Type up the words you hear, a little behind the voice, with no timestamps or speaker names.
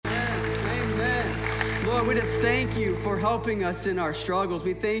Lord, we just thank you for helping us in our struggles.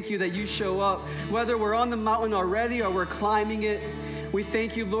 We thank you that you show up, whether we're on the mountain already or we're climbing it. We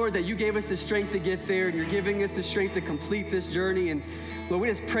thank you, Lord, that you gave us the strength to get there, and you're giving us the strength to complete this journey. And Lord, we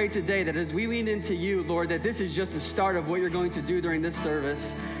just pray today that as we lean into you, Lord, that this is just the start of what you're going to do during this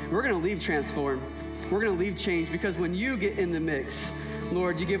service. We're going to leave transformed. We're going to leave changed, because when you get in the mix,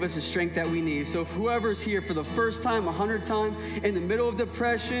 Lord, you give us the strength that we need. So if whoever's here for the first time, 100th time, in the middle of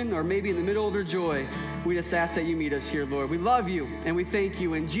depression, or maybe in the middle of their joy, we just ask that you meet us here, Lord. We love you, and we thank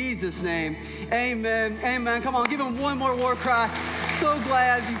you. In Jesus' name, amen, amen. Come on, give them one more war cry. So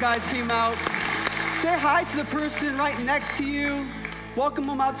glad you guys came out. Say hi to the person right next to you. Welcome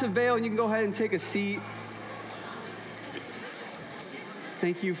them out to Vail, and you can go ahead and take a seat.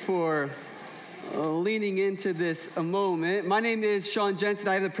 Thank you for leaning into this a moment. My name is Sean Jensen.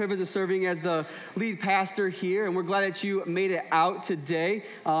 I have the privilege of serving as the lead pastor here, and we're glad that you made it out today.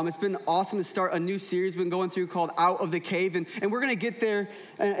 It's been awesome to start a new series we've been going through called Out of the Cave, and we're going to get there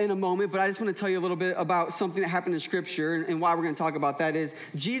in a moment, but I just want to tell you a little bit about something that happened in Scripture, and why we're going to talk about that is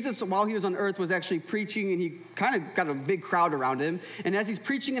Jesus, while he was on earth, was actually preaching, and he kind of got a big crowd around him, and as he's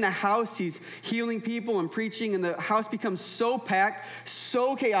preaching in a house, he's healing people and preaching, and the house becomes so packed,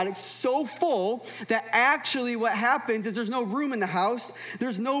 so chaotic, so full, that actually what happens is there's no room in the house,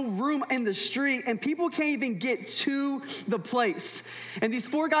 there's no room in the street, and people can't even get to the place. And these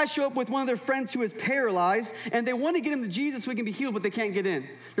four guys show up with one of their friends who is paralyzed, and they want to get him to Jesus so he can be healed, but they can't get in.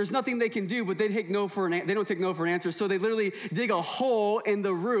 There's nothing they can do, but they don't take no for an answer. So they literally dig a hole in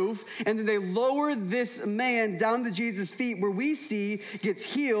the roof, and then they lower this man down to Jesus' feet, where we see gets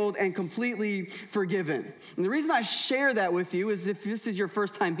healed and completely forgiven. And the reason I share that with you is if this is your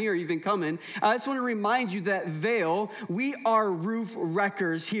first time here, you've been coming, I just want to remind you that Vail, we are roof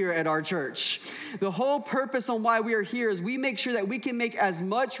wreckers here at our church. The whole purpose on why we are here is we make sure that we can make as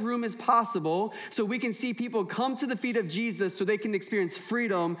much room as possible so we can see people come to the feet of Jesus so they can experience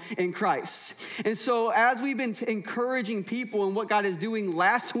freedom in Christ. And so as we've been encouraging people in what God is doing,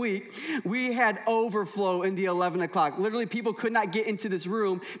 last week, we had overflow in the 11 o'clock. Literally, people could not get into this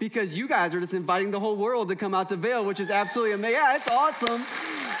room because you guys are just inviting the whole world to come out to Vail, which is absolutely amazing. Yeah, it's awesome.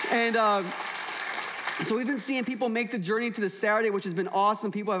 And so we've been seeing people make the journey to the Saturday, which has been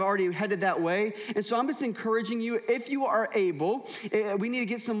awesome. People have already headed that way. And so I'm just encouraging you, if you are able, we need to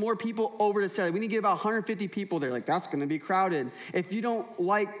get some more people over to Saturday. We need to get about 150 people there. Like, that's going to be crowded. If you don't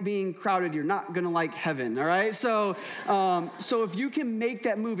like being crowded, you're not going to like heaven, all right? So if you can make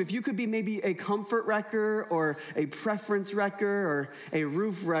that move, if you could be maybe a comfort wrecker or a preference wrecker or a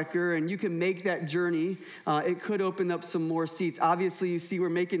roof wrecker, and you can make that journey, it could open up some more seats. Obviously, you see we're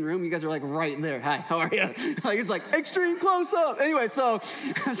making room. You guys are like right there. Hi, how are you? Like, it's like extreme close up. Anyway, so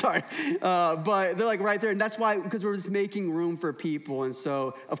sorry, but they're like right there, and that's why, because we're just making room for people. And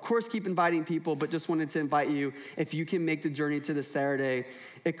so, of course, keep inviting people, but just wanted to invite you, if you can make the journey to the Saturday,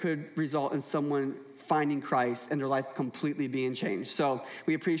 it could result in someone finding Christ and their life completely being changed. So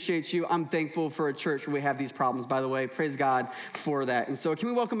we appreciate you. I'm thankful for a church where we have these problems, by the way. Praise God for that. And so can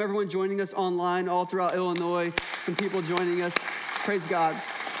we welcome everyone joining us online all throughout Illinois, some people joining us. Praise God.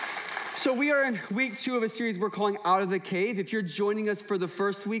 So we are in week 2 of a series we're calling Out of the Cave. If you're joining us for the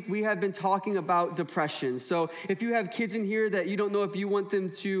first week, we have been talking about depression. So if you have kids in here that you don't know if you want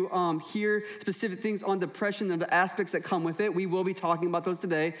them to hear specific things on depression and the aspects that come with it, we will be talking about those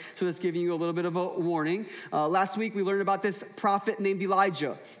today. So that's giving you a little bit of a warning. Last week, we learned about this prophet named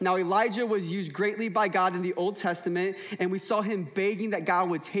Elijah. Now, Elijah was used greatly by God in the Old Testament, and we saw him begging that God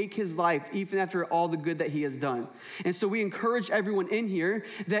would take his life even after all the good that he has done. And so we encourage everyone in here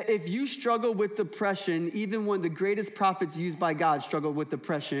that if you struggle with depression, even one of the greatest prophets used by God struggled with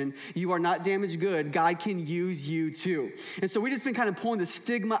depression, you are not damaged good. God can use you too. And so we've just been kind of pulling the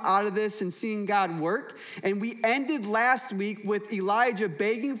stigma out of this and seeing God work. And we ended last week with Elijah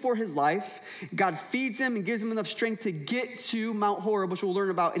begging for his life. God feeds him and gives him enough strength to get to Mount Horeb, which we'll learn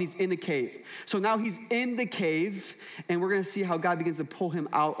about, and he's in the cave. So now he's in the cave, and we're going to see how God begins to pull him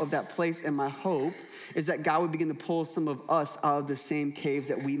out of that place. And my hope is that God would begin to pull some of us out of the same caves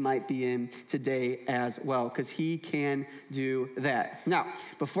that we might be in today as well, because he can do that. Now,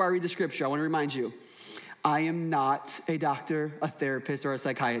 before I read the scripture, I want to remind you, I am not a doctor, a therapist, or a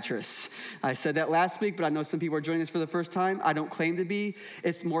psychiatrist. I said that last week, but I know some people are joining us for the first time. I don't claim to be.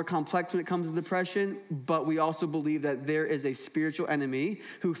 It's more complex when it comes to depression, but we also believe that there is a spiritual enemy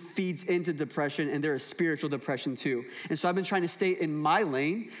who feeds into depression, and there is spiritual depression too. And so I've been trying to stay in my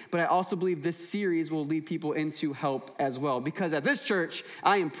lane, but I also believe this series will lead people into help as well, because at this church,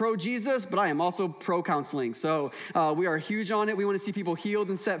 I am pro-Jesus, but I am also pro-counseling. So we are huge on it. We want to see people healed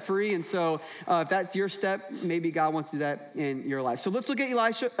and set free, and so if that's your step, step, maybe God wants to do that in your life. So let's look at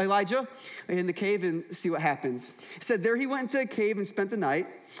Elijah in the cave and see what happens. It said, there he went into a cave and spent the night,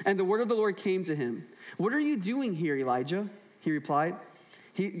 and the word of the Lord came to him. What are you doing here, Elijah? He replied.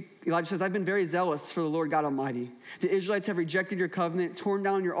 Elijah says, I've been very zealous for the Lord God Almighty. The Israelites have rejected your covenant, torn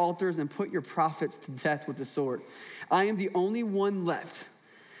down your altars, and put your prophets to death with the sword. I am the only one left,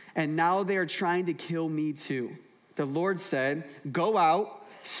 and now they are trying to kill me too. The Lord said, go out,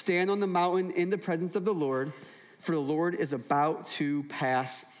 stand on the mountain in the presence of the Lord, for the Lord is about to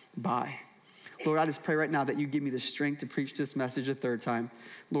pass by. Lord, I just pray right now that you give me the strength to preach this message a third time.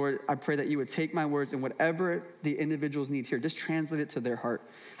 Lord, I pray that you would take my words and whatever the individuals need here, just translate it to their heart,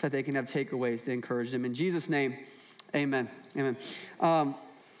 that they can have takeaways to encourage them. In Jesus' name, amen. Amen.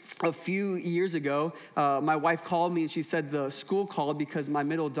 A few years ago, my wife called me and she said the school called because my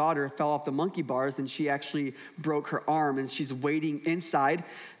middle daughter fell off the monkey bars and she actually broke her arm, and she's waiting inside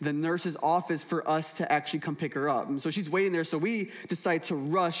the nurse's office for us to actually come pick her up. And so she's waiting there, so we decided to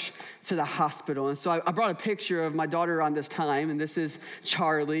rush to the hospital. And so I brought a picture of my daughter around this time, and this is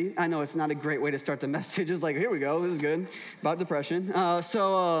Charlie. I know it's not a great way to start the message. It's like, here we go, this is good, about depression.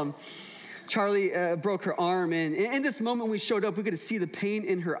 Charlie broke her arm, and in this moment when we showed up, we could see the pain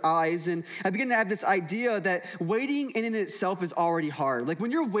in her eyes, and I began to have this idea that waiting in itself is already hard. Like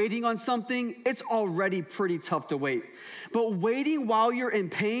when you're waiting on something, it's already pretty tough to wait. But waiting while you're in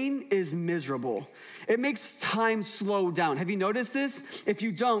pain is miserable. It makes time slow down. Have you noticed this? If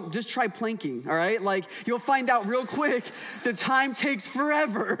you don't, just try planking, all right? Like you'll find out real quick the time takes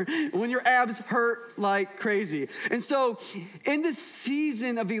forever when your abs hurt like crazy. And so in this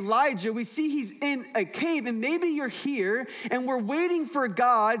season of Elijah, we see he's in a cave, and maybe you're here and we're waiting for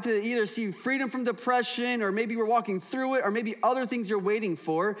God to either see freedom from depression, or maybe we're walking through it, or maybe other things you're waiting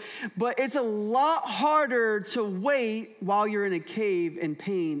for. But it's a lot harder to wait while you're in a cave in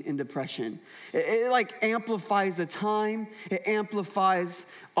pain and depression. It like amplifies the time. It amplifies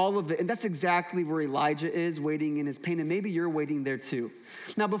all of it. And that's exactly where Elijah is, waiting in his pain. And maybe you're waiting there too.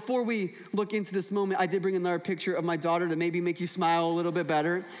 Now, before we look into this moment, I did bring another picture of my daughter to maybe make you smile a little bit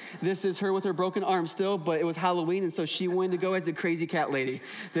better. This is her with her broken arm still, but it was Halloween, and so she wanted to go as the crazy cat lady.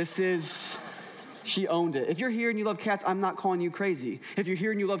 She owned it. If you're here and you love cats, I'm not calling you crazy. If you're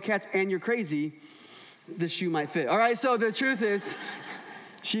here and you love cats and you're crazy, the shoe might fit. All right, so the truth is,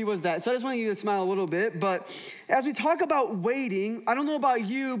 she was that. So I just wanted you to smile a little bit. But as we talk about waiting, I don't know about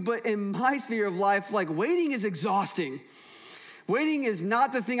you, but in my sphere of life, like waiting is exhausting. Waiting is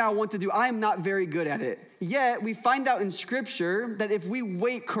not the thing I want to do. I am not very good at it. Yet we find out in Scripture that if we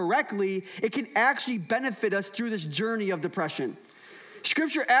wait correctly, it can actually benefit us through this journey of depression.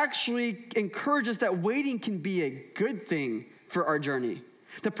 Scripture actually encourages that waiting can be a good thing for our journey.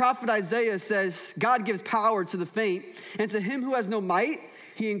 The prophet Isaiah says, God gives power to the faint, and to him who has no might,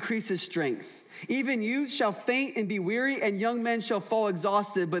 he increases strength. Even youth shall faint and be weary, and young men shall fall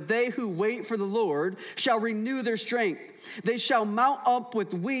exhausted. But they who wait for the Lord shall renew their strength. They shall mount up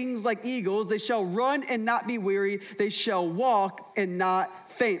with wings like eagles. They shall run and not be weary. They shall walk and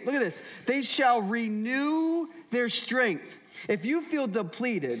not faint. Look at this. They shall renew their strength. If you feel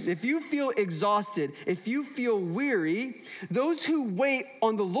depleted, if you feel exhausted, if you feel weary, those who wait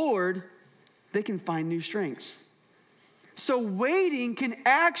on the Lord, they can find new strengths. So waiting can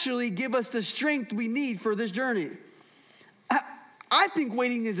actually give us the strength we need for this journey. I think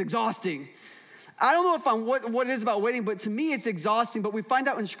waiting is exhausting. I don't know if what it is about waiting, but to me it's exhausting. But we find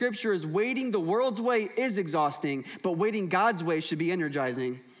out in Scripture is waiting the world's way is exhausting, but waiting God's way should be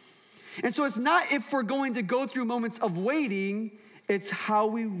energizing. And so it's not if we're going to go through moments of waiting, it's how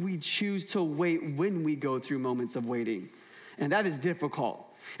we choose to wait when we go through moments of waiting. And that is difficult.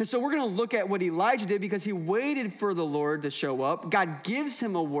 And so we're going to look at what Elijah did, because he waited for the Lord to show up. God gives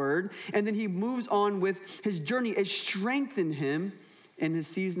him a word, and then he moves on with his journey. It strengthened him in his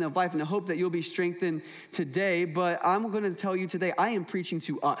season of life. And I hope that you'll be strengthened today. But I'm going to tell you today, I am preaching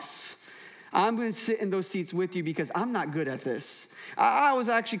to us. I'm going to sit in those seats with you because I'm not good at this. I was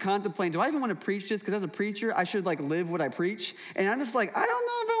actually contemplating, do I even want to preach this? Because as a preacher, I should live what I preach. And I'm just like, I don't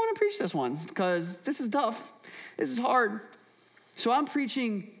know if I want to preach this one because this is tough. This is hard. So I'm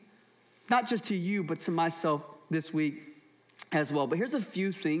preaching not just to you, but to myself this week as well. But here's a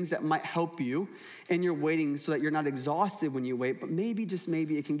few things that might help you in your waiting so that you're not exhausted when you wait, but maybe, just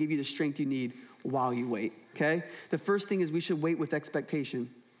maybe, it can give you the strength you need while you wait, okay? The first thing is we should wait with expectation.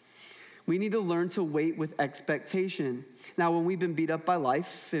 We need to learn to wait with expectation. Now, when we've been beat up by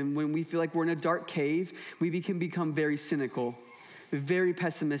life and when we feel like we're in a dark cave, we can become very cynical, very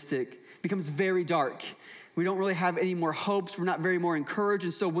pessimistic, becomes very dark. We don't really have any more hopes. We're not very more encouraged.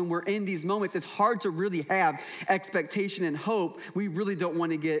 And so when we're in these moments, it's hard to really have expectation and hope. We really don't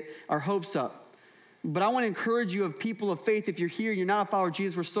want to get our hopes up. But I want to encourage you of people of faith, if you're here, you're not a follower of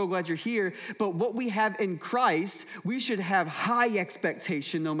Jesus, we're so glad you're here. But what we have in Christ, we should have high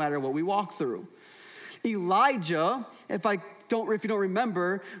expectation no matter what we walk through. Elijah, if you don't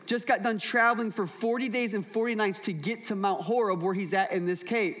remember, just got done traveling for 40 days and 40 nights to get to Mount Horeb where he's at in this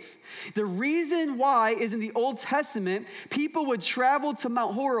cave. The reason why is in the Old Testament, people would travel to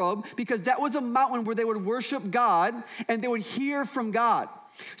Mount Horeb because that was a mountain where they would worship God and they would hear from God.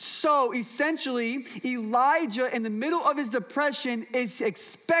 So essentially, Elijah, in the middle of his depression, is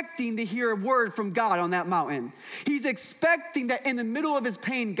expecting to hear a word from God on that mountain. He's expecting that in the middle of his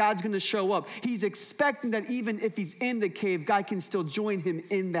pain, God's going to show up. He's expecting that even if he's in the cave, God can still join him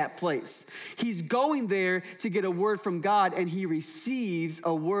in that place. He's going there to get a word from God, and he receives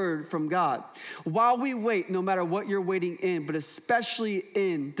a word from God. While we wait, no matter what you're waiting in, but especially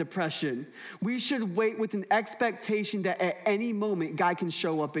in depression, we should wait with an expectation that at any moment, God can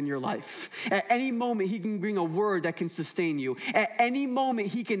show up in your life. At any moment, he can bring a word that can sustain you. At any moment,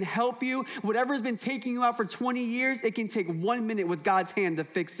 he can help you. Whatever's been taking you out for 20 years, it can take 1 minute with God's hand to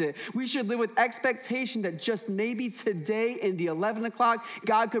fix it. We should live with expectation that just maybe today in the 11 o'clock,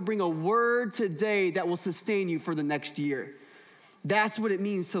 God could bring a word today that will sustain you for the next year. That's what it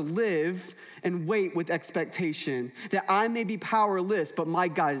means to live and wait with expectation, that I may be powerless, but my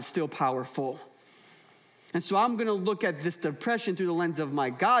God is still powerful. And so I'm going to look at this depression through the lens of my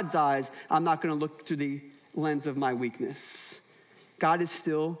God's eyes. I'm not going to look through the lens of my weakness. God is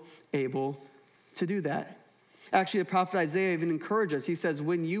still able to do that. Actually, the prophet Isaiah even encouraged us. He says,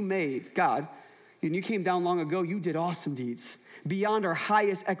 when you made, God, when you came down long ago, you did awesome deeds beyond our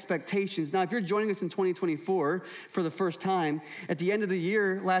highest expectations. Now, if you're joining us in 2024 for the first time, at the end of the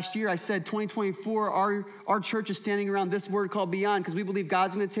year, last year, I said 2024, our church is standing around this word called beyond because we believe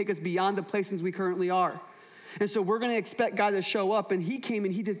God's going to take us beyond the places we currently are. And so we're going to expect God to show up, and he came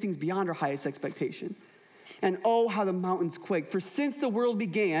and he did things beyond our highest expectation. And oh, how the mountains quaked. For since the world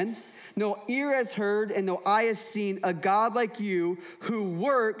began, no ear has heard and no eye has seen a God like you who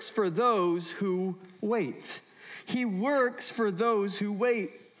works for those who wait. He works for those who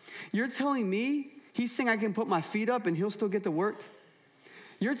wait. You're telling me he's saying I can put my feet up and he'll still get to work?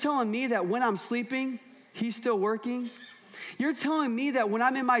 You're telling me that when I'm sleeping, he's still working? You're telling me that when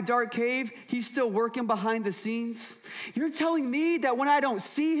I'm in my dark cave, he's still working behind the scenes? You're telling me that when I don't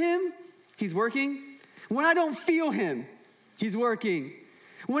see him, he's working? When I don't feel him, he's working?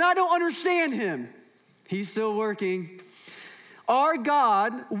 When I don't understand him, he's still working? Our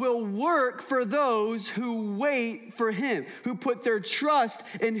God will work for those who wait for him, who put their trust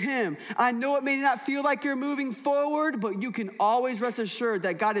in him. I know it may not feel like you're moving forward, but you can always rest assured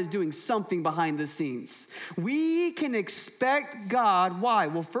that God is doing something behind the scenes. We can expect God. Why?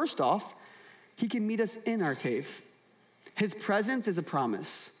 Well, first off, he can meet us in our cave. His presence is a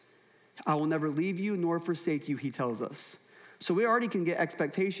promise. I will never leave you nor forsake you, he tells us. So we already can get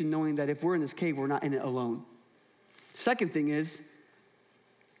expectation knowing that if we're in this cave, we're not in it alone. Second thing is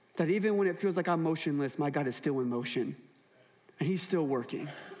that even when it feels like I'm motionless, my God is still in motion, and he's still working.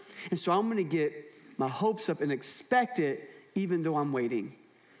 And so I'm going to get my hopes up and expect it even though I'm waiting.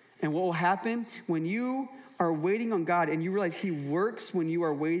 And what will happen when you are waiting on God and you realize he works when you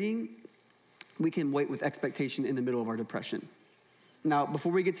are waiting, we can wait with expectation in the middle of our depression. Now,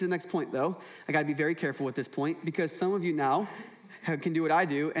 before we get to the next point, though, I got to be very careful with this point because some of you now can do what I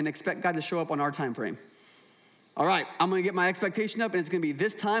do and expect God to show up on our time frame. All right, I'm going to get my expectation up, and it's going to be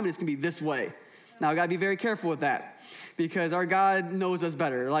this time, and it's going to be this way. Now, I got to be very careful with that because our God knows us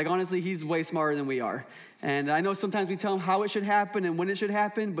better. Like, honestly, he's way smarter than we are. And I know sometimes we tell him how it should happen and when it should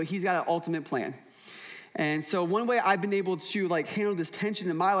happen, but he's got an ultimate plan. And so one way I've been able to handle this tension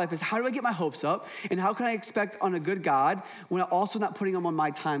in my life is how do I get my hopes up, and how can I expect on a good God when I'm also not putting him on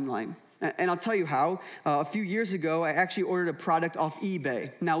my timeline? And I'll tell you how. A few years ago, I actually ordered a product off eBay.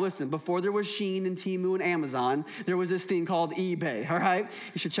 Now listen, before there was Shein and Temu and Amazon, there was this thing called eBay, all right?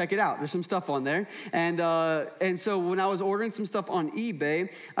 You should check it out. There's some stuff on there. And so when I was ordering some stuff on eBay,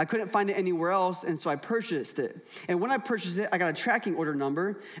 I couldn't find it anywhere else, and so I purchased it. And when I purchased it, I got a tracking order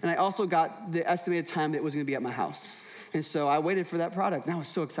number, and I also got the estimated time that it was going to be at my house. And so I waited for that product, and I was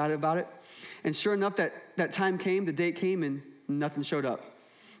so excited about it. And sure enough, that time came, the date came, and nothing showed up.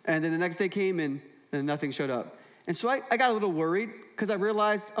 And then the next day came and nothing showed up. And so I got a little worried because I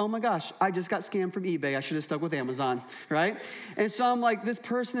realized, oh my gosh, I just got scammed from eBay. I should have stuck with Amazon, right? And so I'm like, this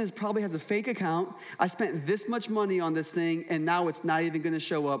person probably has a fake account. I spent this much money on this thing, and now it's not even going to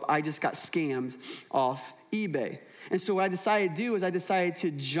show up. I just got scammed off eBay. And so what I decided to do is I decided to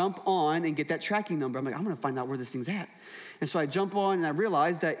jump on and get that tracking number. I'm like, I'm going to find out where this thing's at. And so I jump on, and I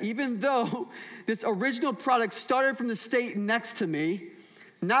realized that even though this original product started from the state next to me,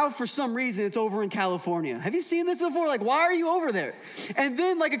 Now, for some reason, it's over in California. Have you seen this before? Like, why are you over there? And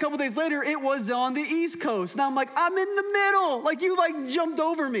then, like, a couple days later, it was on the East Coast. Now I'm like, I'm in the middle. Like, you, like, jumped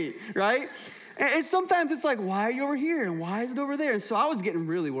over me, right? And sometimes it's like, why are you over here? And why is it over there? And so I was getting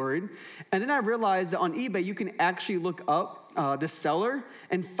really worried. And then I realized that on eBay, you can actually look up the seller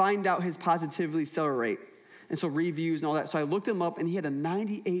and find out his positivity seller rate. And so reviews and all that. So I looked him up, and he had a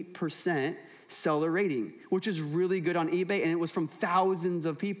 98% seller rating, which is really good on eBay, and it was from thousands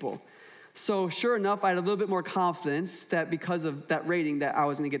of people. So sure enough, I had a little bit more confidence that because of that rating that I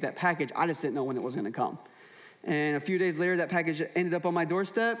was going to get that package. I just didn't know when it was going to come. And a few days later, that package ended up on my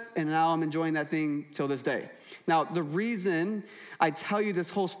doorstep, and now I'm enjoying that thing till this day. Now, the reason I tell you this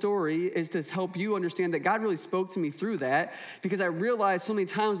whole story is to help you understand that God really spoke to me through that, because I realized so many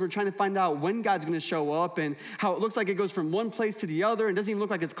times we're trying to find out when God's going to show up and how it looks like it goes from one place to the other and doesn't even look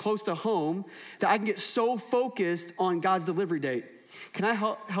like it's close to home, that I can get so focused on God's delivery date. Can I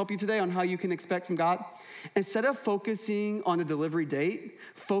help you today on how you can expect from God? Instead of focusing on the delivery date,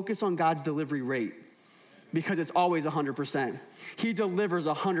 focus on God's delivery rate. Because it's always 100%. He delivers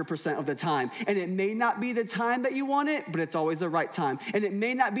 100% of the time. And it may not be the time that you want it, but it's always the right time. And it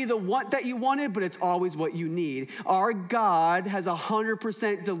may not be the want that you wanted, but it's always what you need. Our God has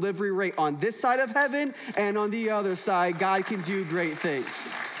 100% delivery rate on this side of heaven, and on the other side, God can do great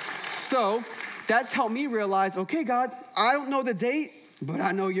things. So that's helped me realize, okay, God, I don't know the date, but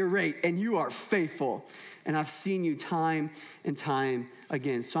I know your rate, and you are faithful. And I've seen you time and time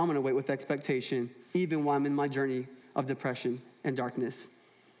again. So I'm going to wait with expectation, even while I'm in my journey of depression and darkness.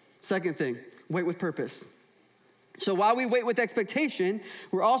 Second thing, wait with purpose. So while we wait with expectation,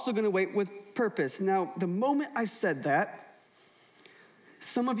 we're also going to wait with purpose. Now, the moment I said that,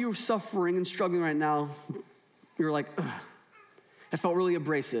 some of you are suffering and struggling right now. You're like, ugh. It felt really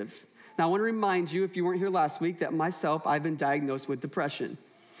abrasive. Now, I want to remind you, if you weren't here last week, that myself, I've been diagnosed with depression.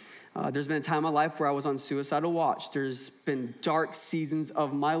 There's been a time in my life where I was on suicidal watch. There's been dark seasons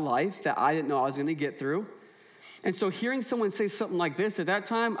of my life that I didn't know I was going to get through. And so hearing someone say something like this at that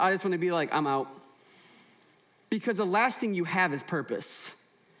time, I just want to be like, I'm out. Because the last thing you have is purpose.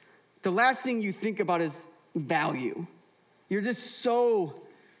 The last thing you think about is value. You're just so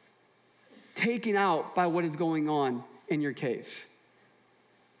taken out by what is going on in your cave.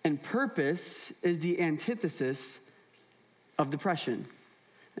 And purpose is the antithesis of depression.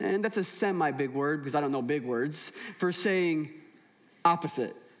 And that's a semi-big word, because I don't know big words, for saying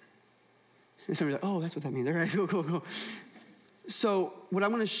opposite. And somebody's like, oh, that's what that means. All right, cool. So what I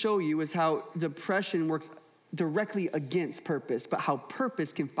want to show you is how depression works directly against purpose, but how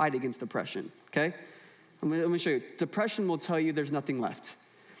purpose can fight against depression, okay? Let me show you. Depression will tell you there's nothing left,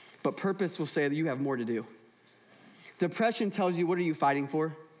 but purpose will say that you have more to do. Depression tells you, what are you fighting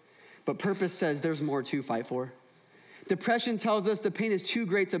for? But purpose says there's more to fight for. Depression tells us the pain is too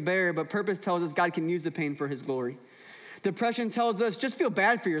great to bear, but purpose tells us God can use the pain for his glory. Depression tells us just feel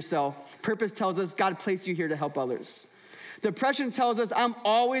bad for yourself. Purpose tells us God placed you here to help others. Depression tells us I'm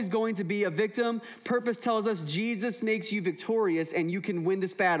always going to be a victim. Purpose tells us Jesus makes you victorious and you can win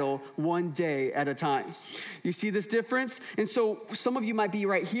this battle one day at a time. You see this difference? And so some of you might be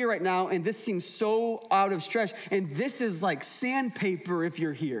right here right now, and this seems so out of stretch, and this is like sandpaper if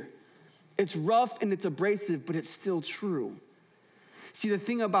you're here. It's rough and it's abrasive, but it's still true. See, the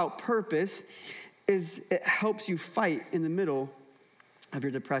thing about purpose is it helps you fight in the middle of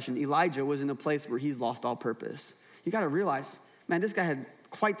your depression. Elijah was in a place where he's lost all purpose. You got to realize, man, this guy had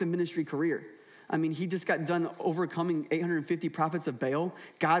quite the ministry career. I mean, he just got done overcoming 850 prophets of Baal.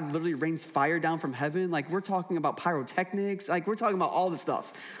 God literally rains fire down from heaven. Like, we're talking about pyrotechnics. Like, we're talking about all the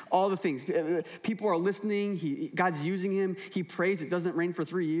stuff, all the things. People are listening. God's using him. He prays. It doesn't rain for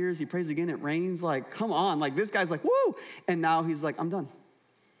 3 years. He prays again. It rains. Like, come on. Like, this guy's like, woo. And now he's like, I'm done.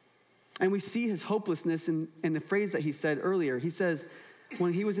 And we see his hopelessness in the phrase that he said earlier. He says,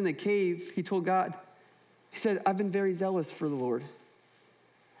 when he was in the cave, he told God, he said, I've been very zealous for the Lord.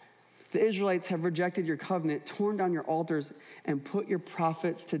 The Israelites have rejected your covenant, torn down your altars, and put your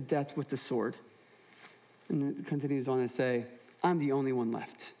prophets to death with the sword. And it continues on to say, I'm the only one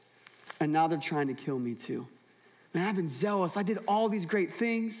left. And now they're trying to kill me too. Man, I've been zealous. I did all these great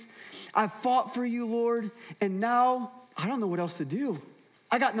things. I fought for you, Lord. And now I don't know what else to do.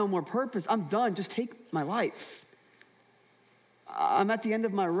 I got no more purpose. I'm done. Just take my life. I'm at the end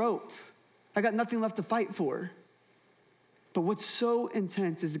of my rope. I got nothing left to fight for. But what's so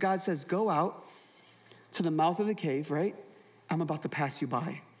intense is God says, go out to the mouth of the cave, right? I'm about to pass you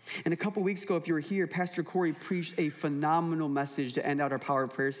by. And a couple weeks ago, if you were here, Pastor Corey preached a phenomenal message to end out our Power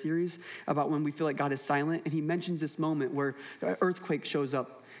of Prayer series about when we feel like God is silent. And he mentions this moment where an earthquake shows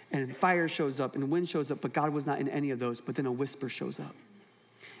up and fire shows up and wind shows up, but God was not in any of those, but then a whisper shows up.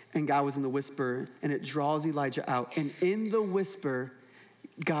 And God was in the whisper, and it draws Elijah out. And in the whisper,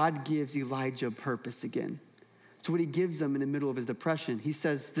 God gives Elijah purpose again. So what he gives him in the middle of his depression, he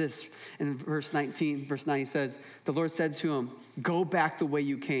says this in verse 19, verse 9, he says, the Lord said to him, go back the way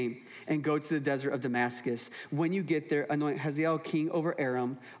you came and go to the desert of Damascus. When you get there, anoint Hazael king over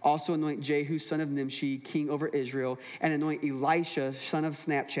Aram, also anoint Jehu son of Nimshi king over Israel, and anoint Elisha son of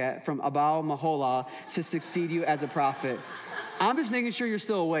Snapchat from Abal Maholah to succeed you as a prophet. I'm just making sure you're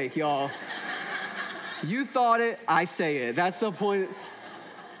still awake, y'all. You thought it, I say it. That's the point.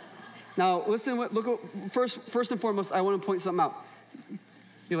 Now, listen, first and foremost, I want to point something out.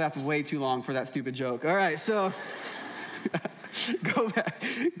 You'll have to wait too long for that stupid joke. All right, so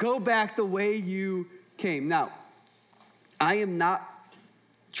go back the way you came. Now, I am not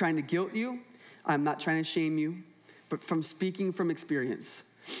trying to guilt you. I'm not trying to shame you, but from speaking from experience,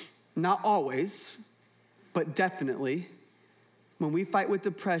 not always, but definitely, when we fight with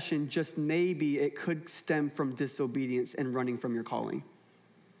depression, just maybe it could stem from disobedience and running from your calling.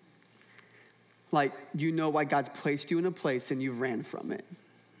 Like, you know why God's placed you in a place and you've ran from it,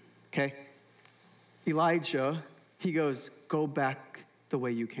 okay? Elijah, he goes, go back the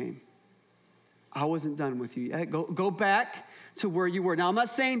way you came. I wasn't done with you yet. Go back to where you were. Now, I'm not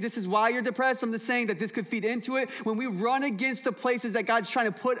saying this is why you're depressed. I'm just saying that this could feed into it. When we run against the places that God's trying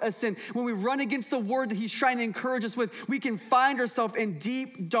to put us in, when we run against the word that he's trying to encourage us with, we can find ourselves in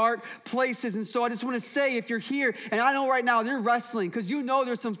deep, dark places. And so I just want to say, if you're here, and I know right now you're wrestling, because you know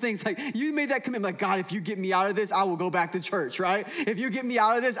there's some things, like you made that commitment, like, God, if you get me out of this, I will go back to church, right? If you get me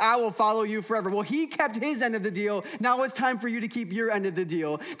out of this, I will follow you forever. Well, he kept his end of the deal. Now it's time for you to keep your end of the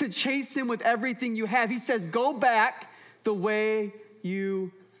deal, to chase him with everything you have. He says, go back the way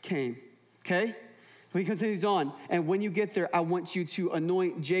you came, okay? He continues on, and when you get there, I want you to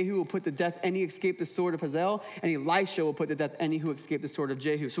anoint Jehu will put to death any escaped the sword of Hazael, and Elisha will put to death any who escaped the sword of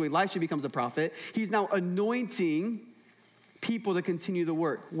Jehu. So Elisha becomes a prophet. He's now anointing people to continue the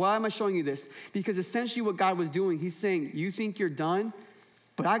work. Why am I showing you this? Because essentially what God was doing, he's saying, you think you're done,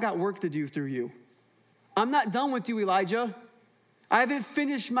 but I got work to do through you. I'm not done with you, Elijah. I haven't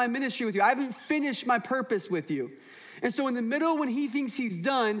finished my ministry with you. I haven't finished my purpose with you. And so in the middle, when he thinks he's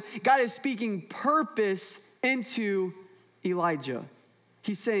done, God is speaking purpose into Elijah.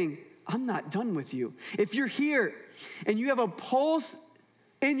 He's saying, I'm not done with you. If you're here and you have a pulse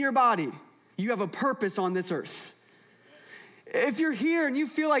in your body, you have a purpose on this earth. If you're here and you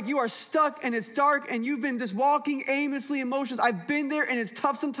feel like you are stuck and it's dark and you've been just walking aimlessly in motions, I've been there and it's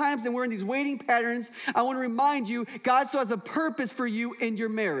tough sometimes and we're in these waiting patterns. I want to remind you, God still has a purpose for you in your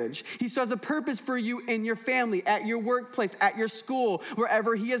marriage. He still has a purpose for you in your family, at your workplace, at your school,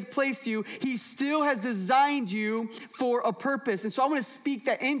 wherever he has placed you. He still has designed you for a purpose. And so I want to speak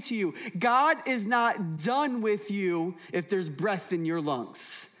that into you. God is not done with you if there's breath in your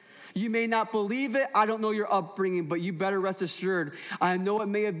lungs. You may not believe it. I don't know your upbringing, but you better rest assured. I know it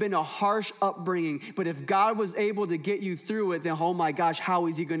may have been a harsh upbringing, but if God was able to get you through it, then oh my gosh, how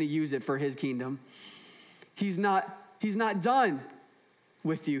is he going to use it for his kingdom? He's not done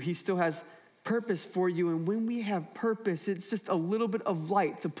with you. He still has purpose for you. And when we have purpose, it's just a little bit of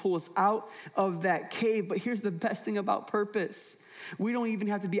light to pull us out of that cave. But here's the best thing about purpose. We don't even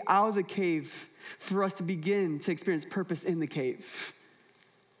have to be out of the cave for us to begin to experience purpose in the cave.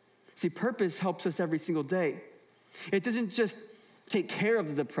 See, purpose helps us every single day. It doesn't just take care of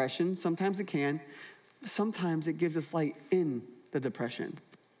the depression. Sometimes it can. Sometimes it gives us light in the depression.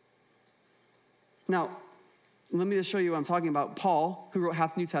 Now, let me just show you what I'm talking about. Paul, who wrote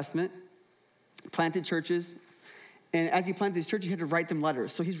half the New Testament, planted churches. And as he planted these churches, he had to write them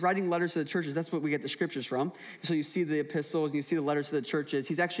letters. So he's writing letters to the churches. That's what we get the scriptures from. So you see the epistles and you see the letters to the churches.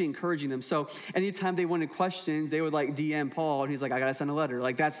 He's actually encouraging them. So anytime they wanted questions, they would like DM Paul. And he's like, I got to send a letter.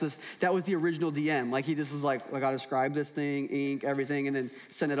 Like that was the original DM. Like he just was like, I got to scribe this thing, ink, everything, and then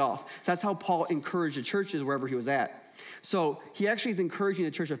send it off. That's how Paul encouraged the churches wherever he was at. So he actually is encouraging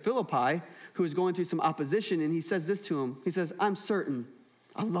the church of Philippi, who is going through some opposition. And he says this to him. He says, I'm certain.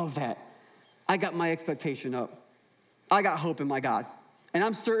 I love that. I got my expectation up. I got hope in my God. And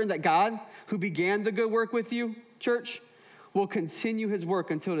I'm certain that God, who began the good work with you, church, will continue his work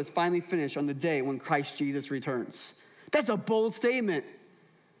until it is finally finished on the day when Christ Jesus returns. That's a bold statement.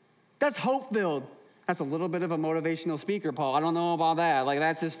 That's hope-filled. That's a little bit of a motivational speaker, Paul. I don't know about that. Like,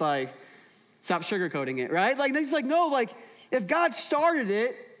 that's just like, stop sugarcoating it, right? Like, he's like, no, like, if God started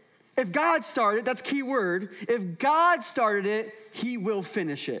it, that's key word. If God started it, he will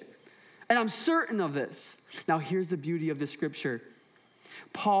finish it. And I'm certain of this. Now, here's the beauty of this scripture.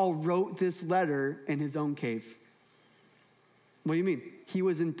 Paul wrote this letter in his own cave. What do you mean? He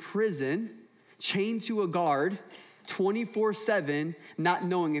was in prison, chained to a guard, 24/7, not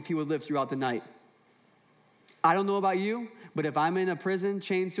knowing if he would live throughout the night. I don't know about you, but if I'm in a prison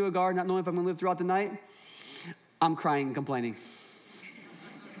chained to a guard, not knowing if I'm going to live throughout the night, I'm crying and complaining.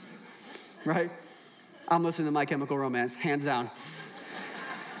 Right? I'm listening to My Chemical Romance, hands down.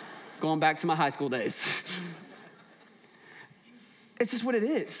 Going back to my high school days. It's just what it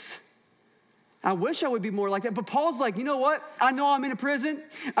is. I wish I would be more like that. But Paul's like, you know what? I know I'm in a prison.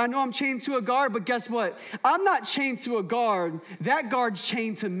 I know I'm chained to a guard, but guess what? I'm not chained to a guard. That guard's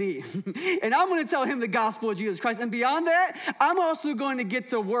chained to me. And I'm going to tell him the gospel of Jesus Christ. And beyond that, I'm also going to get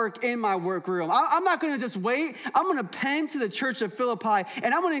to work in my workroom. I'm not going to just wait. I'm going to pen to the church of Philippi,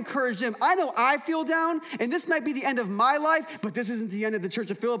 and I'm going to encourage them. I know I feel down, and this might be the end of my life, but this isn't the end of the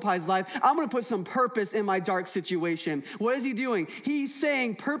church of Philippi's life. I'm going to put some purpose in my dark situation. What is he doing? He's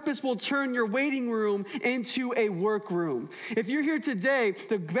saying purpose will turn your waiting room into a workroom. If you're here today,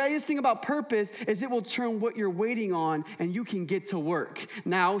 the greatest thing about purpose is it will turn what you're waiting on and you can get to work.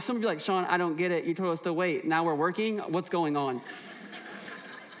 Now, some of you are like, Sean, I don't get it. You told us to wait. Now we're working. What's going on?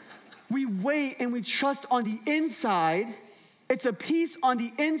 We wait and we trust on the inside. It's a peace on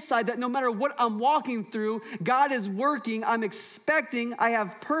the inside that no matter what I'm walking through, God is working. I'm expecting, I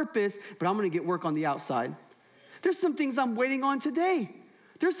have purpose, but I'm going to get work on the outside. There's some things I'm waiting on today.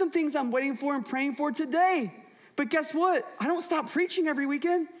 There's some things I'm waiting for and praying for today. But guess what? I don't stop preaching every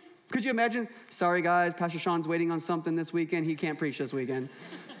weekend. Could you imagine? Sorry, guys, Pastor Sean's waiting on something this weekend. He can't preach this weekend.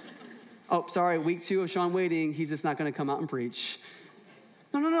 Oh, sorry, week 2 of Sean waiting. He's just not going to come out and preach.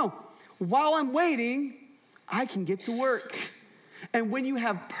 No. While I'm waiting, I can get to work. And when you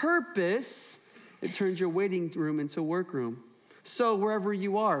have purpose, it turns your waiting room into a workroom. So wherever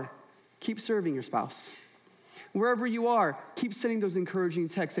you are, keep serving your spouse. Wherever you are, keep sending those encouraging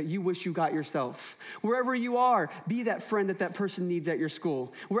texts that you wish you got yourself. Wherever you are, be that friend that person needs at your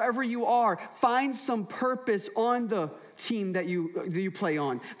school. Wherever you are, find some purpose on the team that you play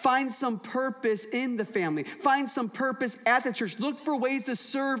on. Find some purpose in the family. Find some purpose at the church. Look for ways to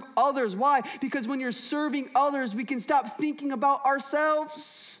serve others. Why? Because when you're serving others, we can stop thinking about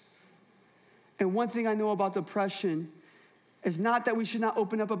ourselves. And one thing I know about depression is not that we should not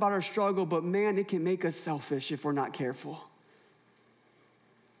open up about our struggle, but man, it can make us selfish if we're not careful.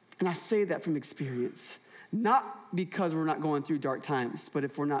 And I say that from experience, not because we're not going through dark times, but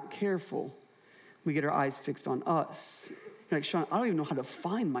if we're not careful, we get our eyes fixed on us. You're like, Sean, I don't even know how to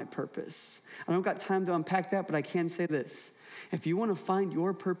find my purpose. I don't got time to unpack that, but I can say this. If you want to find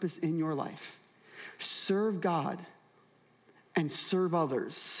your purpose in your life, serve God and serve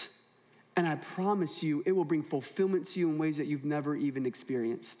others. And I promise you, it will bring fulfillment to you in ways that you've never even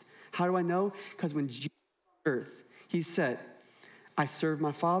experienced. How do I know? Because when Jesus was on earth, he said, I serve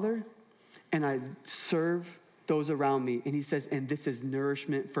my Father and I serve those around me. And he says, and this is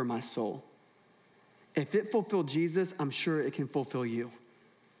nourishment for my soul. If it fulfilled Jesus, I'm sure it can fulfill you.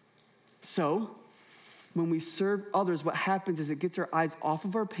 So when we serve others, what happens is it gets our eyes off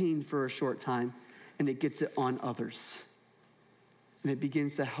of our pain for a short time and it gets it on others. And it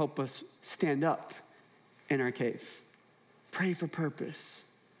begins to help us stand up in our cave. Pray for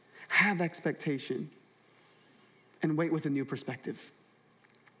purpose. Have expectation. And wait with a new perspective.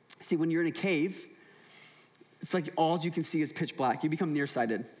 See, when you're in a cave, it's like all you can see is pitch black. You become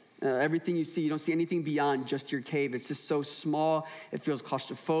nearsighted. Everything you see, you don't see anything beyond just your cave. It's just so small. It feels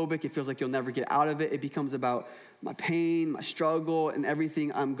claustrophobic. It feels like you'll never get out of it. It becomes about my pain, my struggle, and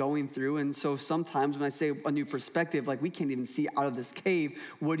everything I'm going through. And so sometimes when I say a new perspective, like we can't even see out of this cave.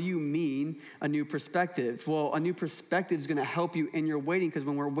 What do you mean a new perspective? Well, a new perspective is going to help you in your waiting, because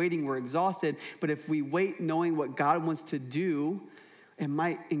when we're waiting, we're exhausted. But if we wait knowing what God wants to do, it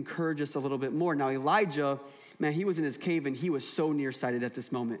might encourage us a little bit more. Now, Elijah, man, he was in his cave and he was so nearsighted at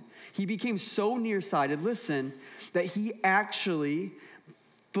this moment. He became so nearsighted, listen, that he actually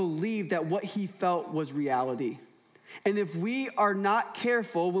believed that what he felt was reality. And if we are not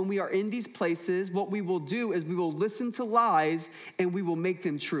careful when we are in these places, what we will do is we will listen to lies and we will make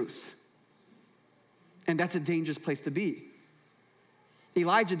them truth. And that's a dangerous place to be.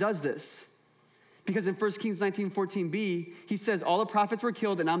 Elijah does this because in 1 Kings 19:14b, he says, all the prophets were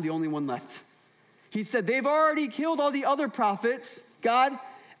killed and I'm the only one left. He said, they've already killed all the other prophets. God,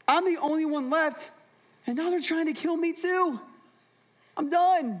 I'm the only one left, and now they're trying to kill me too. I'm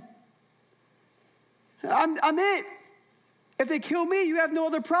done. I'm it. If they kill me, you have no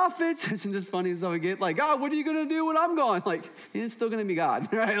other prophets. Isn't this funny as I get? Like, God, what are you going to do when I'm gone? Like, it's still going to be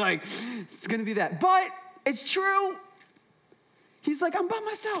God, right? Like, it's going to be that. But it's true. He's like, I'm by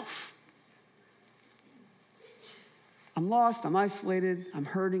myself. I'm lost. I'm isolated. I'm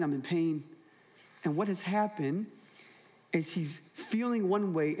hurting. I'm in pain. And what has happened is he's feeling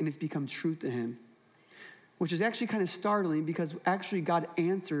one way and it's become truth to him. which is actually kind of startling because actually God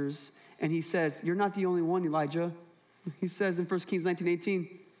answers and he says, you're not the only one, Elijah. He says in 1 Kings 19:18,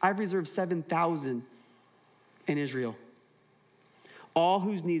 I've reserved 7,000 in Israel, all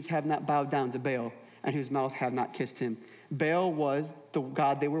whose knees have not bowed down to Baal and whose mouth have not kissed him. Baal was the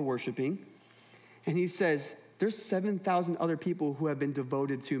god they were worshiping. And he says, there's 7,000 other people who have been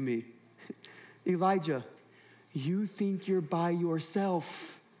devoted to me. Elijah, you think you're by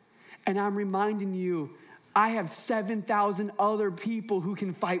yourself. And I'm reminding you, I have 7,000 other people who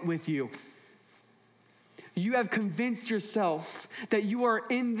can fight with you. You have convinced yourself that you are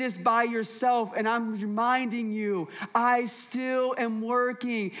in this by yourself, and I'm reminding you, I still am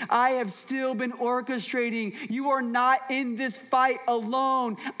working. I have still been orchestrating. You are not in this fight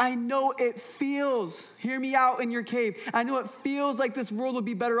alone. I know it feels, hear me out in your cave, I know it feels like this world would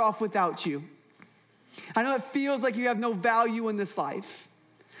be better off without you. I know it feels like you have no value in this life,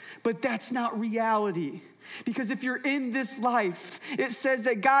 but that's not reality. Because if you're in this life, it says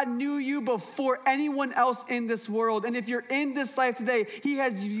that God knew you before anyone else in this world. And if you're in this life today, he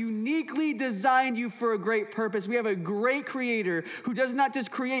has uniquely designed you for a great purpose. We have a great creator who does not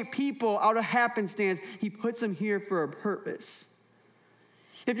just create people out of happenstance. He puts them here for a purpose.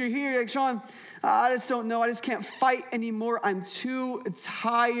 If you're here, you're like, Sean, I just don't know. I just can't fight anymore. I'm too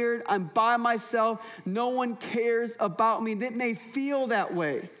tired. I'm by myself. No one cares about me. It may feel that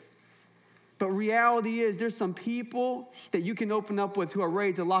way. But reality is there's some people that you can open up with who are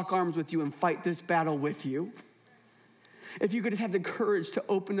ready to lock arms with you and fight this battle with you. If you could just have the courage to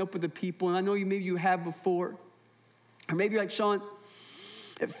open up with the people, and I know maybe you have before, or maybe you're like, Sean,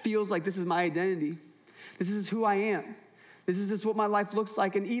 it feels like this is my identity. This is who I am. This is what my life looks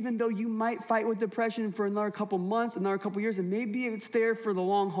like. And even though you might fight with depression for another couple months, another couple years, and maybe it's there for the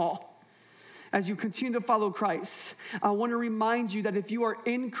long haul, as you continue to follow Christ, I want to remind you that if you are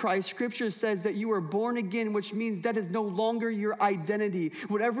in Christ, Scripture says that you are born again, which means that is no longer your identity.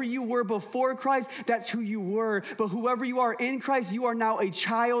 Whatever you were before Christ, that's who you were. But whoever you are in Christ, you are now a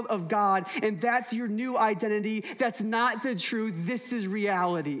child of God, and that's your new identity. That's not the truth. This is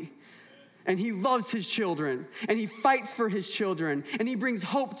reality. And he loves his children, and he fights for his children, and he brings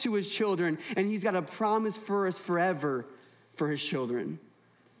hope to his children, and he's got a promise for us forever for his children.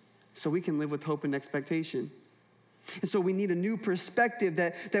 So we can live with hope and expectation. And so we need a new perspective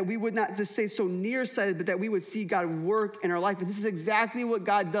that we would not just stay so nearsighted, but that we would see God work in our life. And this is exactly what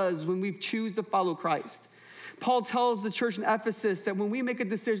God does when we choose to follow Christ. Paul tells the church in Ephesus that when we make a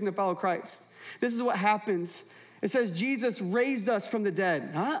decision to follow Christ, this is what happens. It says Jesus raised us from the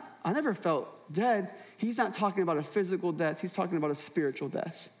dead. Huh? I never felt dead. He's not talking about a physical death. He's talking about a spiritual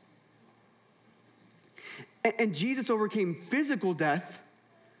death. And Jesus overcame physical death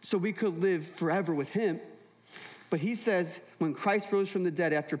so we could live forever with him. But he says when Christ rose from the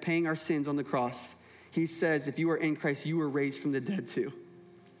dead after paying our sins on the cross, he says if you are in Christ, you were raised from the dead too.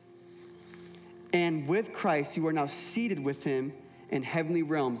 And with Christ, you are now seated with him in heavenly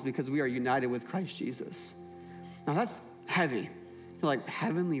realms because we are united with Christ Jesus. Now that's heavy. You're like,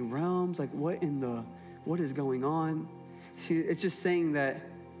 heavenly realms? Like what is going on? See, it's just saying that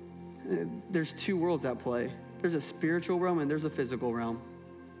there's two worlds at play. There's a spiritual realm and there's a physical realm.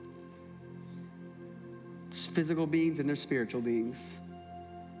 There's physical beings and there's spiritual beings.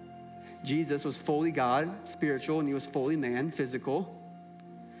 Jesus was fully God, spiritual, and he was fully man, physical.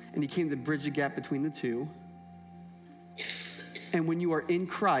 And he came to bridge the gap between the two. And when you are in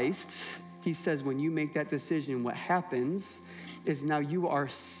Christ, he says when you make that decision, what happens is now you are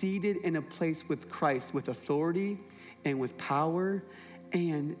seated in a place with Christ with authority and with power.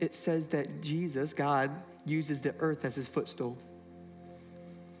 And it says that Jesus, God, uses the earth as his footstool.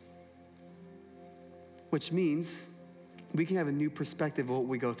 Which means we can have a new perspective of what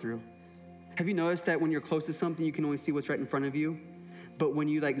we go through. Have you noticed that when you're close to something, you can only see what's right in front of you? But when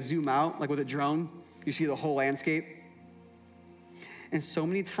you zoom out, like with a drone, you see the whole landscape. And so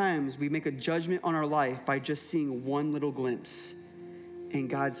many times we make a judgment on our life by just seeing one little glimpse. And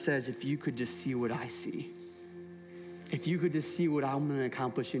God says, if you could just see what I see, if you could just see what I'm going to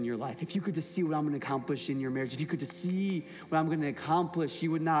accomplish in your life, if you could just see what I'm going to accomplish in your marriage, if you could just see what I'm going to accomplish, you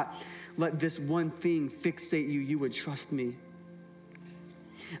would not let this one thing fixate you. You would trust me.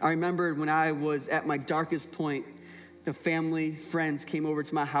 I remember when I was at my darkest point, the family, friends came over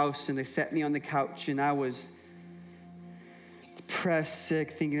to my house and they sat me on the couch and I was depressed,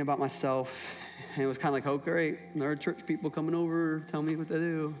 sick, thinking about myself. And it was kind of like, oh, great, there are church people coming over, tell me what to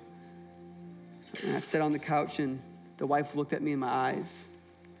do. And I sat on the couch and the wife looked at me in my eyes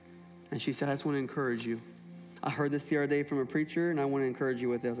and she said, I just want to encourage you. I heard this the other day from a preacher and I want to encourage you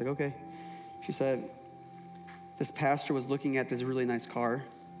with it. I was like, okay. She said, this pastor was looking at this really nice car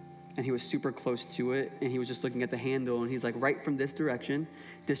and he was super close to it, and he was just looking at the handle, and he's like, right from this direction,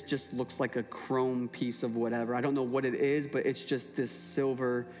 this just looks like a chrome piece of whatever. I don't know what it is, but it's just this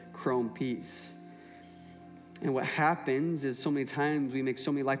silver chrome piece. And what happens is so many times we make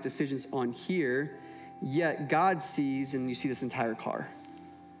so many life decisions on here, yet God sees, and you see this entire car.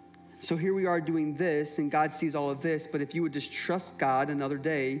 So here we are doing this, and God sees all of this, but if you would just trust God another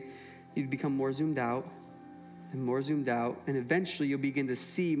day, you'd become more zoomed out, and eventually you'll begin to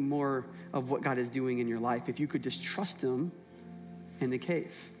see more of what God is doing in your life if you could just trust him in the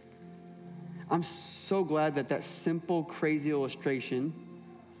cave. I'm so glad that that simple, crazy illustration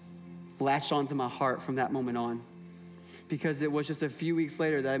latched onto my heart from that moment on, because it was just a few weeks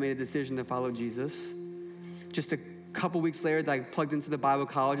later that I made a decision to follow Jesus. Just a couple weeks later that I plugged into the Bible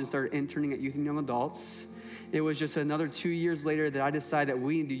college and started interning at Youth and Young Adults. It was just another 2 years later that I decided that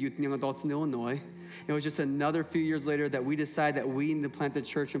we need to do Youth and Young Adults in Illinois. It was just another few years later that we decided that we need to plant the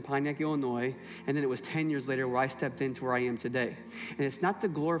church in Pontiac, Illinois. And then it was 10 years later where I stepped into where I am today. And it's not to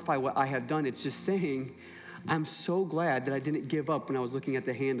glorify what I have done. It's just saying, I'm so glad that I didn't give up when I was looking at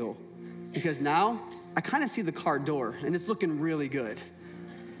the handle. Because now I kind of see the car door, and it's looking really good.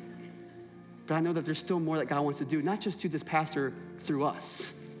 But I know that there's still more that God wants to do, not just through this pastor, through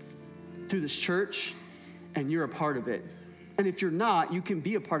us, through this church, and you're a part of it. And if you're not, you can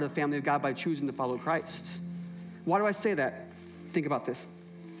be a part of the family of God by choosing to follow Christ. Why do I say that? Think about this.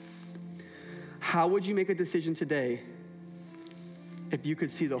 How would you make a decision today if you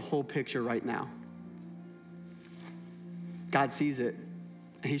could see the whole picture right now? God sees it,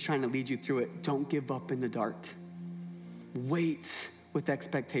 and he's trying to lead you through it. Don't give up in the dark. Wait with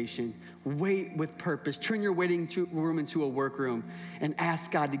expectation. Wait with purpose. Turn your waiting room into a workroom and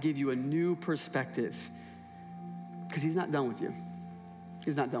ask God to give you a new perspective, because he's not done with you.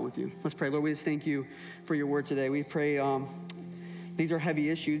 He's not done with you. Let's pray. Lord, we just thank you for your word today. We pray these are heavy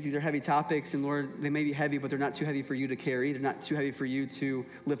issues. These are heavy topics. And Lord, they may be heavy, but they're not too heavy for you to carry. They're not too heavy for you to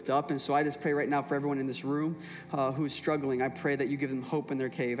lift up. And so I just pray right now for everyone in this room who's struggling. I pray that you give them hope in their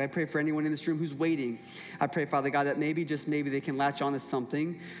cave. I pray for anyone in this room who's waiting. I pray, Father God, that maybe, just maybe, they can latch on to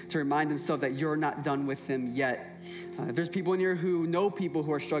something to remind themselves that you're not done with them yet. If there's people in here who know people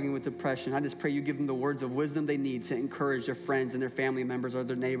who are struggling with depression, I just pray you give them the words of wisdom they need to encourage their friends and their family members or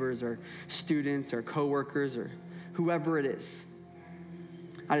their neighbors or students or coworkers or whoever it is.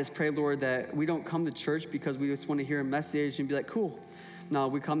 I just pray, Lord, that we don't come to church because we just want to hear a message and be like, cool. No,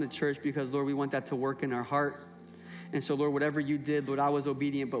 we come to church because, Lord, we want that to work in our heart. And so, Lord, whatever you did, Lord, I was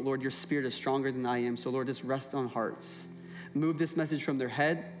obedient, but, Lord, your spirit is stronger than I am. So, Lord, just rest on hearts. Move this message from their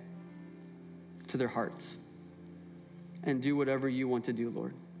head to their hearts. And do whatever you want to do,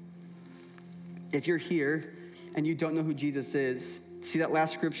 Lord. If you're here and you don't know who Jesus is, see that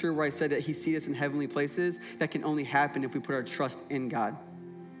last scripture where I said that he sees us in heavenly places? That can only happen if we put our trust in God.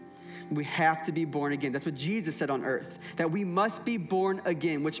 We have to be born again. That's what Jesus said on earth, that we must be born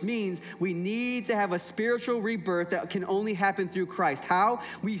again, which means we need to have a spiritual rebirth that can only happen through Christ. How?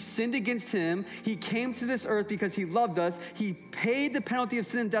 We sinned against him. He came to this earth because he loved us. He paid the penalty of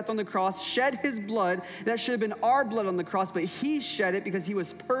sin and death on the cross, shed his blood. That should have been our blood on the cross, but he shed it because he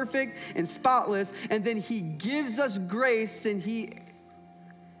was perfect and spotless. And then he gives us grace, and he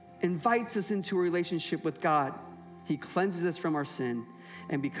invites us into a relationship with God. He cleanses us from our sin.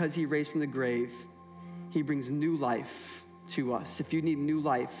 And because he raised from the grave, he brings new life to us. If you need new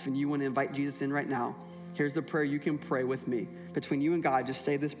life and you want to invite Jesus in right now, here's the prayer you can pray with me. Between you and God, just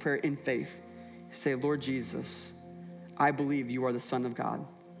say this prayer in faith. Say, Lord Jesus, I believe you are the Son of God.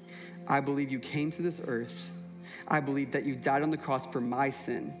 I believe you came to this earth. I believe that you died on the cross for my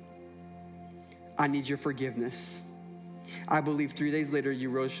sin. I need your forgiveness. I believe 3 days later you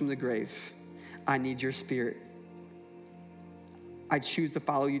rose from the grave. I need your spirit. I choose to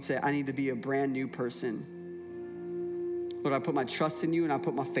follow you today. I need to be a brand new person. Lord, I put my trust in you and I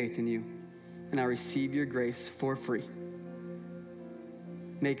put my faith in you. And I receive your grace for free.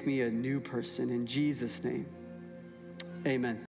 Make me a new person in Jesus' name. Amen.